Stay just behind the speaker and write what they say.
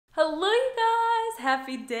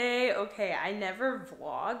happy day. Okay, I never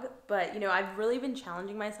vlog, but you know, I've really been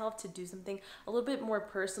challenging myself to do something a little bit more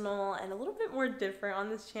personal and a little bit more different on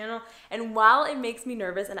this channel. And while it makes me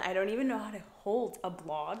nervous and I don't even know how to hold a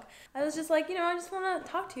vlog, I was just like, you know, I just want to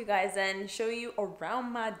talk to you guys and show you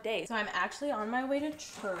around my day. So I'm actually on my way to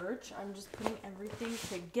church. I'm just putting everything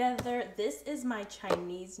together. This is my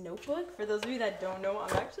Chinese notebook. For those of you that don't know,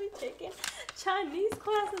 I'm actually taking Chinese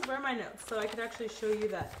classes. Where are my notes? So I could actually show you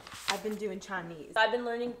that I've been doing Chinese. I've been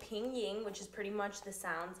learning pinyin, which is pretty much the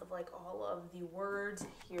sounds of like all of the words.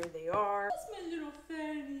 Here they are. That's my little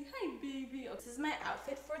fanny. Hi, baby. Oh, this is my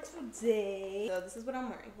outfit for today. So this is what I'm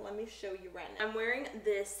wearing. Let me show you right now. I'm wearing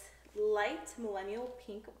this light millennial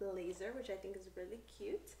pink blazer, which I think is really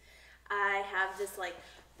cute. I have this like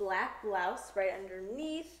black blouse right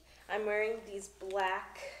underneath. I'm wearing these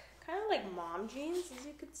black, kind of like mom jeans, as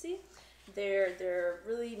you could see. They're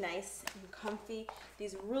really nice and comfy.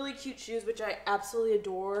 These really cute shoes, which I absolutely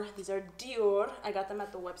adore. These are Dior. I got them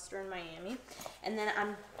at the Webster in Miami. And then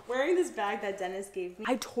I'm wearing this bag that Dennis gave me.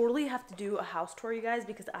 I totally have to do a house tour, you guys,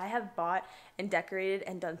 because I have bought and decorated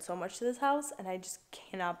and done so much to this house, and I just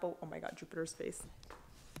cannot believe, oh my God, Jupiter's face.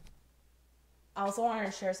 I also wanted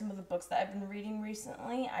to share some of the books that I've been reading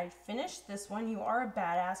recently. I finished this one, You Are a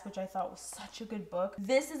Badass, which I thought was such a good book.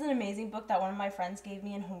 This is an amazing book that one of my friends gave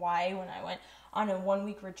me in Hawaii when I went on a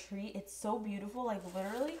 1-week retreat. It's so beautiful, like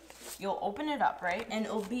literally, you'll open it up, right? And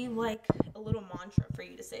it'll be like a little mantra for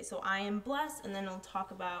you to say. So I am blessed, and then it'll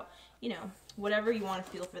talk about, you know, whatever you want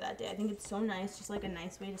to feel for that day. I think it's so nice, just like a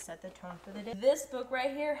nice way to set the tone for the day. This book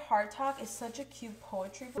right here, Heart Talk, is such a cute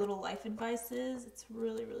poetry book. Little life advices. It's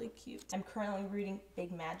really, really cute. I'm currently reading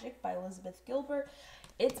Big Magic by Elizabeth Gilbert.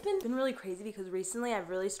 It's been really crazy because recently I've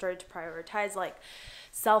really started to prioritize like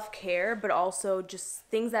self-care, but also just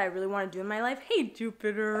things that I really want to do in my life. Hey,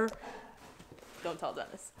 Jupiter. Don't tell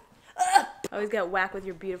Dennis. I always get whacked with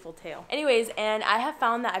your beautiful tail. Anyways, and I have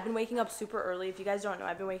found that I've been waking up super early. If you guys don't know,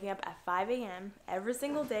 I've been waking up at 5 a.m. every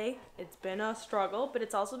single day. It's been a struggle, but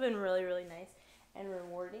it's also been really, really nice and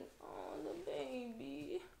rewarding. Oh, the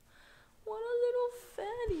baby. What a little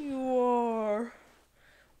fatty you are.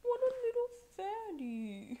 What a little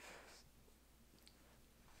fatty.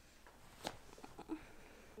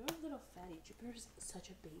 You're a little fatty. Jupiter's such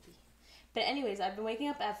a baby. But anyways, I've been waking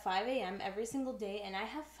up at 5 a.m. every single day, and I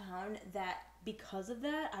have found that because of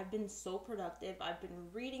that, I've been so productive. I've been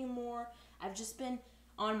reading more. I've just been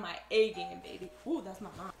on my A game, baby. Ooh, that's my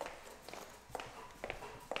mom.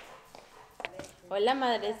 Hola,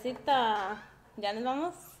 madrecita. ¿Ya nos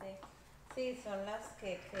vamos? Sí, sí, son las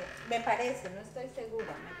que me parece, no estoy segura,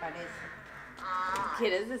 me parece.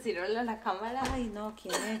 ¿Quieres decir hola a la cámara? Ay, no,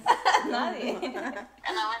 ¿quién es? Nadie.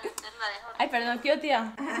 Ay, perdón, ¿qué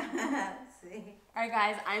tía? Sí. Alright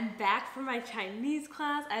guys, I'm back from my Chinese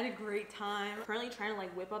class. I had a great time. Currently trying to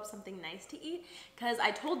like whip up something nice to eat because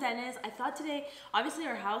I told Dennis, I thought today, obviously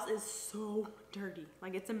our house is so dirty.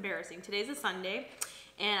 Like it's embarrassing. Today's a Sunday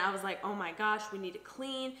and I was like, oh my gosh, we need to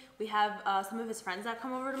clean. We have some of his friends that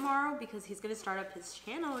come over tomorrow because he's going to start up his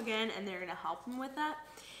channel again and they're going to help him with that.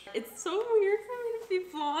 It's so weird for me to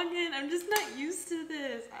be vlogging. I'm just not used to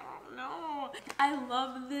this. I don't know. I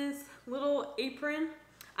love this little apron.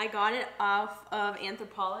 I got it off of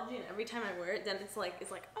Anthropology, and every time I wear it, then it's like,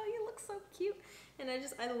 oh, you look so cute. And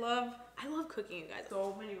I love cooking, you guys.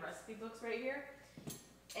 So many recipe books right here.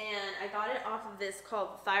 And I got it off of this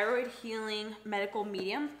called Thyroid Healing Medical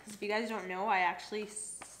Medium. Because if you guys don't know, I actually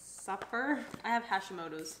suffer. I have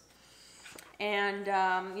Hashimoto's. And,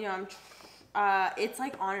 you know, it's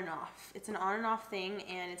like on and off. It's an on and off thing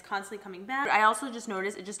and it's constantly coming back. I also just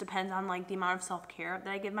noticed it just depends on like the amount of self-care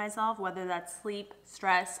that I give myself, whether that's sleep,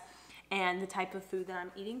 stress, and the type of food that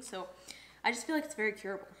I'm eating. So I just feel like it's very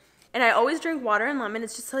curable. And I always drink water and lemon.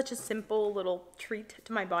 It's just such a simple little treat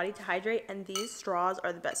to my body to hydrate. And these straws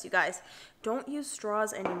are the best, you guys. Don't use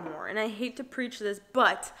straws anymore. And I hate to preach this,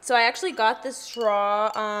 but so I actually got this straw,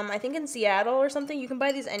 I think in Seattle or something. You can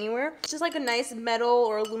buy these anywhere. It's just like a nice metal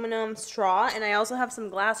or aluminum straw. And I also have some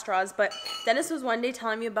glass straws. But Dennis was one day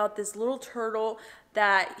telling me about this little turtle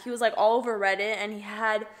that he was like all over Reddit, and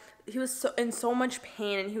he was in so much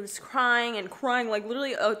pain, and he was crying and crying, like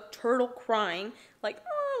literally a turtle crying,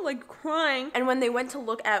 like crying. And when they went to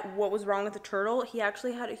look at what was wrong with the turtle, he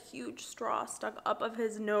actually had a huge straw stuck up of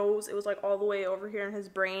his nose. It was like all the way over here in his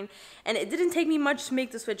brain. And it didn't take me much to make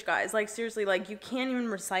the switch, guys. Like seriously, like you can't even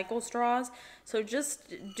recycle straws. So just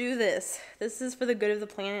do this. This is for the good of the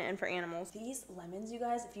planet and for animals. These lemons, you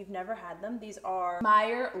guys, if you've never had them, these are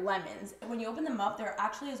Meyer lemons. When you open them up, they're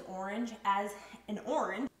actually as orange as an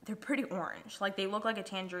orange. They're pretty orange. Like they look like a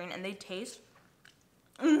tangerine and they taste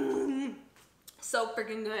So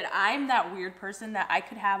freaking good. I'm that weird person that I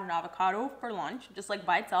could have an avocado for lunch, just like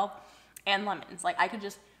by itself, and lemons. Like I could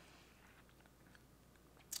just,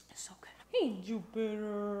 it's so good. Hey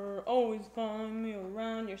Jupiter, always following me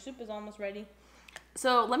around. Your soup is almost ready.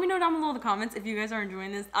 So let me know down below in the comments if you guys are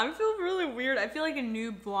enjoying this. I feel really weird. I feel like a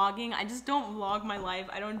noob vlogging. I just don't vlog my life.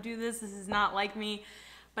 I don't do this. This is not like me.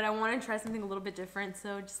 But I want to try something a little bit different,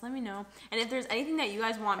 so just let me know. And if there's anything that you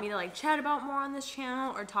guys want me to like chat about more on this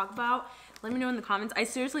channel or talk about, let me know in the comments. I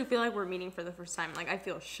seriously feel like we're meeting for the first time. Like I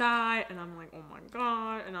feel shy and I'm like, oh my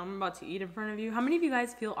God, and I'm about to eat in front of you. How many of you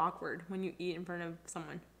guys feel awkward when you eat in front of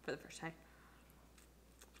someone for the first time?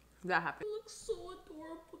 That happened. You look so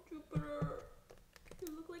adorable, Jupiter.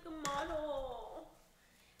 You look like a model.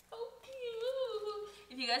 How cute.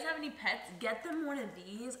 If you guys have any pets, get them one of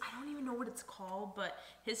these. I don't even know what it's called, but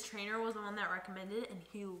his trainer was the one that recommended it and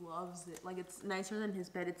he loves it. Like it's nicer than his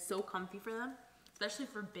bed. It's so comfy for them, especially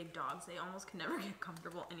for big dogs. They almost can never get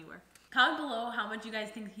comfortable anywhere. Comment below how much you guys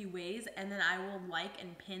think he weighs and then I will like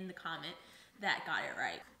and pin the comment that got it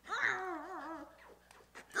right.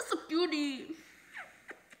 That's a beauty.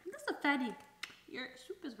 That's a fatty. Your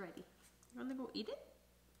soup is ready. You wanna go eat it?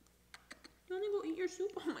 You wanna go eat your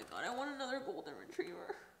soup? Oh my God, I want another golden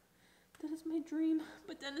retriever. That is my dream,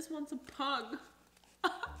 but Dennis wants a pug. A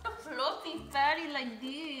fluffy fatty like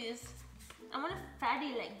this. I want a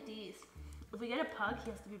fatty like this. If we get a pug,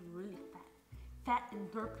 he has to be really fat. Fat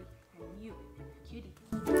and burpy, and you, cutie.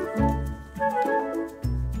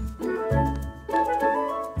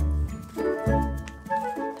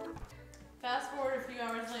 Fast forward a few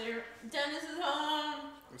hours later, Dennis is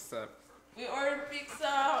home. What's up? We ordered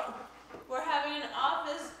pizza. We're having an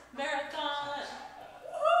office marathon.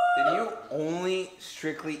 Did you only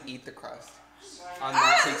strictly eat the crust on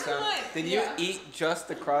that pizza? Did you eat just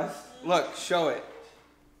the crust? Look, show it.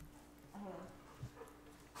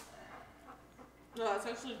 No, that's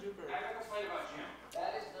actually Jupiter. I have a complaint about Jim.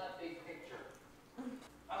 That is not big picture.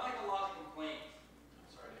 I like a logical complaint.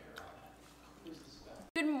 I'm sorry to hear about that. Who's this guy?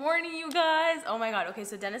 Good morning, you guys. Oh my God. Okay,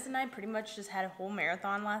 so Dennis and I pretty much just had a whole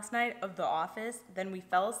marathon last night of The Office. Then we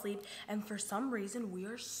fell asleep, and for some reason, we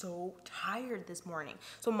are so tired this morning.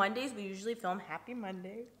 So Mondays, we usually film Happy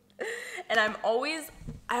Monday. And I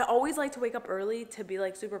always like to wake up early to be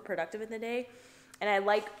like super productive in the day. And I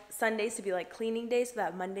like Sundays to be like cleaning days so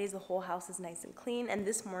that Mondays the whole house is nice and clean. And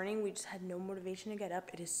this morning we just had no motivation to get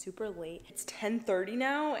up. It is super late. It's 10:30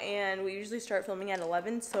 now and we usually start filming at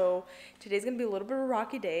 11. So today's gonna be a little bit of a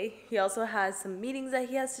rocky day. He also has some meetings that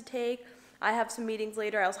he has to take. I have some meetings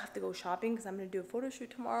later. I also have to go shopping because I'm gonna do a photo shoot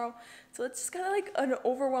tomorrow. So it's just kind of like an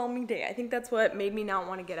overwhelming day. I think that's what made me not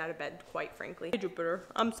want to get out of bed, quite frankly. Hey Jupiter,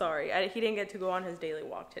 I'm sorry. He didn't get to go on his daily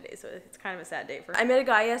walk today, so it's kind of a sad day for him. I met a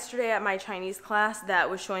guy yesterday at my Chinese class that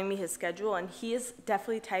was showing me his schedule, and he is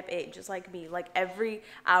definitely type A, just like me. Like every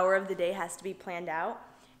hour of the day has to be planned out.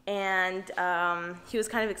 And he was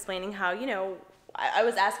kind of explaining how, you know, I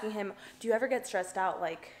was asking him, do you ever get stressed out,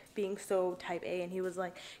 like, being so type A? And he was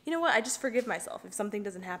like, you know what, I just forgive myself if something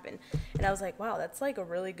doesn't happen. And I was like, wow, that's like a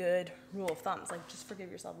really good rule of thumb. It's like, just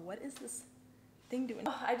forgive yourself. What is this thing doing?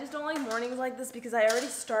 I just don't like mornings like this because I already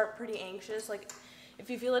start pretty anxious. Like if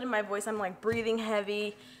you feel it in my voice, I'm like breathing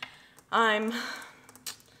heavy. I'm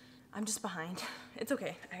just behind. It's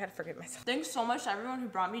okay. I gotta forgive myself. Thanks so much to everyone who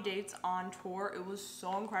brought me dates on tour. It was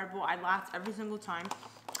so incredible. I laughed every single time.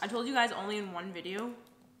 I told you guys only in one video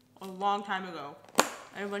a long time ago.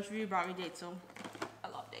 And a bunch of you brought me dates, so I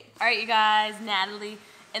love dates. All right, you guys, Natalie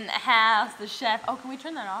in the house, the chef. Oh, can we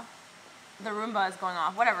turn that off? The Roomba is going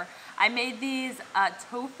off, whatever. I made these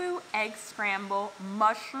tofu egg scramble,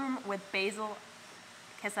 mushroom with basil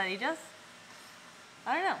quesadillas.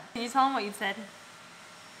 I don't know. Can you tell them what you said?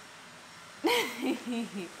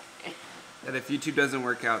 That if YouTube doesn't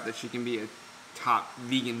work out, that she can be a top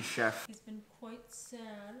vegan chef. He's been quite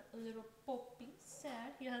sad, a little puppy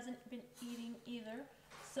sad. He hasn't been eating either.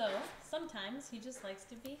 So sometimes he just likes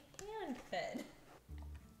to be hand-fed.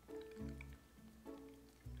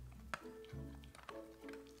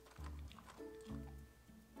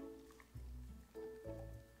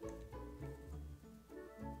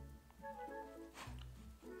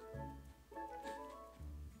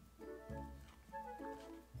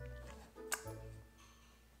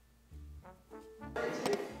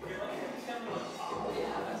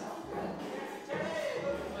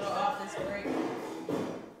 Little office break.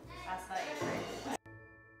 Pass that break.